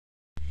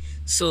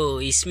So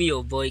it's me,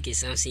 your boy K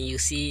Samson. You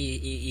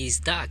see, it's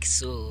dark,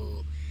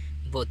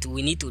 but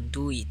we need to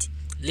do it.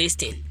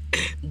 Listen,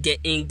 they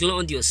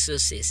include your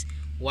sources.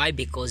 Why?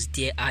 Because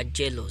they are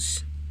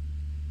jealous.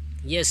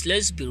 Yes,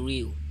 let's be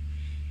real.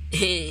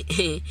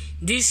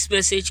 This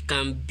message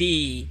can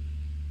be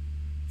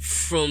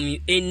from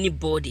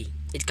anybody.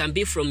 It can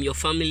be from your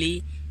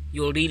family,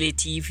 your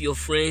relative, your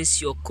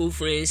friends, your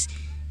co-friends,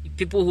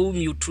 people whom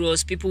you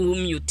trust, people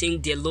whom you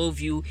think they love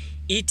you,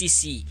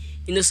 etc.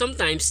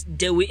 Sometimes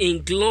they will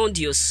include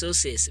your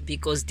sources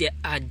because they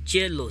are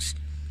jealous.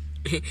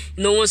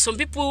 When some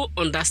people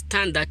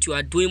understand that you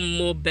are doing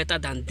more better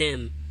than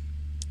them,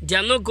 they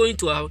are not going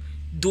to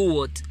do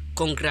what?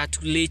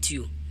 Congratulate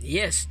you.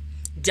 Yes.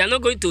 They are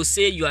not going to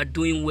say you are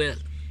doing well.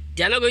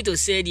 They are not going to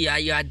say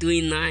you are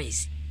doing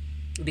nice,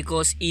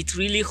 because it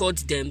really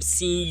hurts them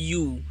seeing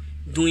you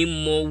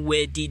doing more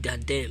worthy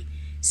than them,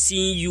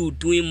 seeing you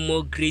doing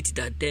more great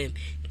than them,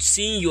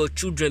 seeing your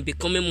children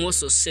becoming more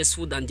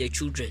successful than their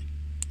children.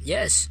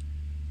 Yes.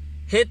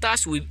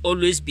 Haters will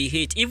always be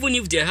hate, even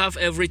if they have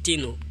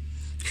everything.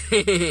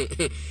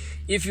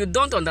 If you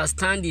don't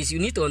understand this, you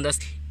need to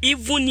understand,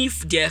 even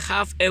if they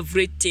have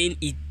everything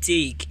it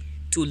takes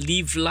to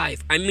live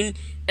life,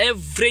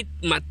 every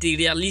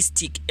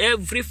materialistic,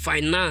 every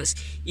finance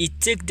it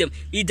takes them,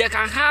 if they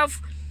can have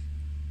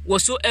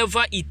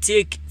whatsoever it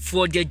takes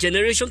for their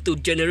generation to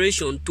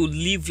generation to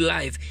live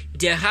life,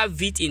 they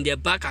have it in their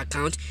bank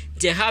account,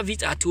 they have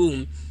it at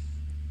home.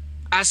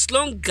 As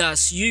long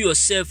as you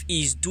yourself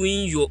is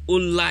doing your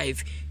own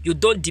life, you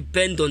don't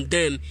depend on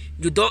them,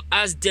 you don't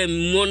ask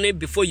them money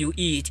before you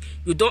eat,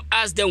 you don't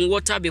ask them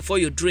water before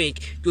you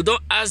drink, you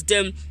don't ask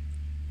them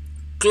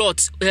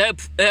clothes,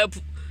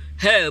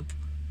 help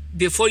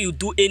before you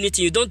do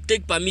anything, you don't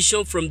take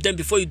permission from them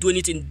before you do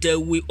anything, they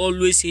will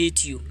always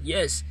hate you.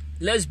 Yes,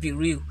 let's be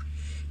real.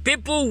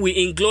 People will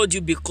include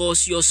you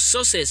because your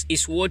success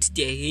is what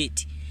they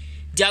hate.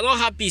 They are not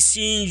happy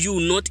seeing you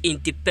not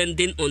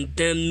independent on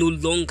them no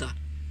longer.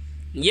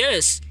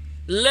 Yes,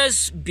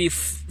 let's be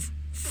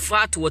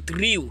fat with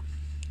real.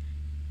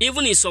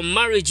 Even in some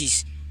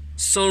marriages,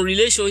 some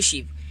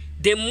relationship,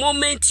 the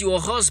moment your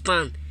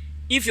husband,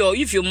 if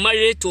you're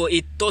married to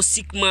a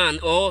toxic man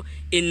or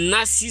a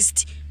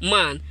narcissist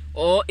man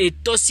or a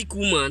toxic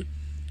woman,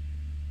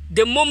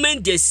 the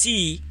moment they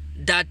see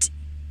that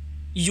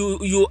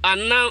you are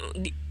now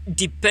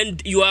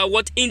you are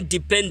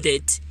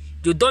independent,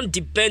 you don't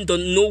depend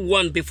on no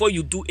one before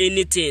you do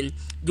anything,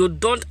 you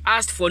don't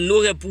ask for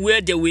no help where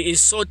they will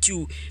insult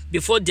you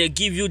before they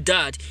give you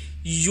that,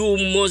 you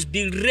must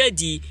be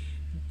ready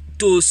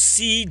to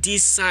see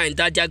this sign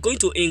that they are going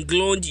to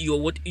include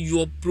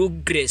your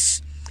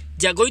progress.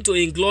 They are going to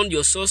include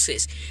your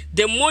success.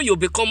 The more you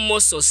become more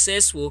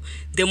successful,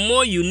 the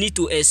more you need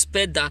to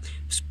expect that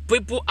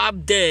people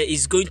up there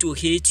is going to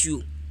hate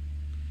you,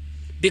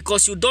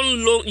 because you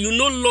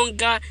no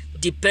longer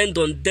depend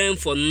on them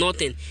for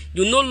nothing.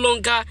 You no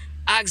longer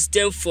ask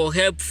them for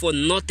help for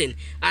nothing.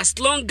 As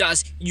long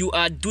as you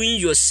are doing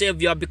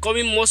yourself, you are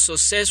becoming more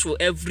successful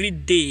every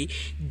day,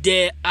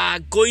 they are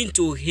going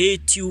to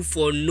hate you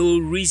for no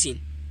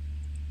reason.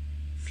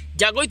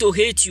 They are going to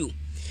hate you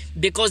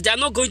because they are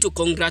not going to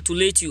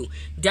congratulate you.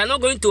 They are not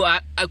going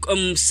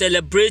to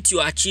celebrate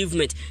your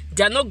achievement.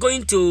 They are not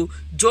going to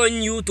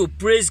join you to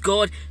praise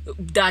God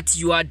that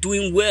you are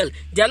doing well.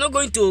 They are not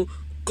going to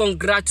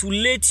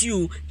congratulate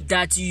you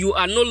that you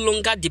are no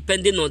longer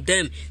dependent on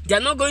them. They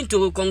are not going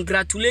to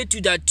congratulate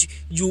you that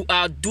you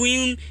are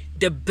doing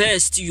the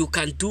best you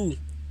can do,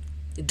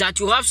 that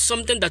you have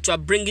something that you are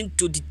bringing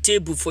to the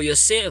table for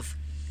yourself.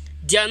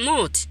 They are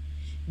not,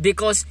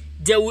 because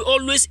they will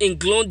always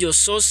include your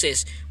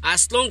sources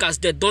as long as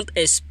they don't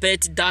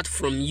expect that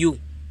from you.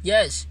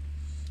 Yes,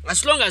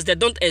 as long as they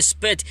don't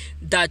expect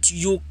that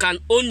you can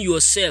own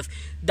yourself,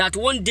 that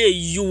one day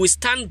you will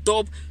stand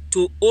up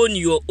to own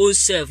your own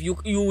self, you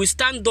will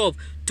stand up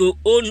to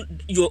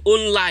own your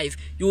own life,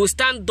 you will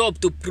stand up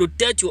to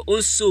protect your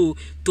own soul,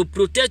 to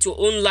protect your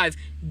own life,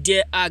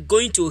 they are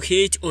going to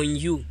hate on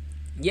you.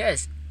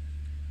 Yes,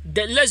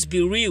 let's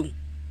be real.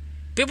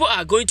 People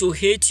are going to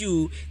hate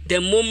you the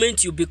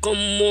moment you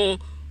become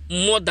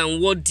more than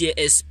what they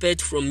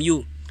expect from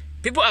you.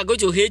 People are going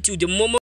to hate you the moment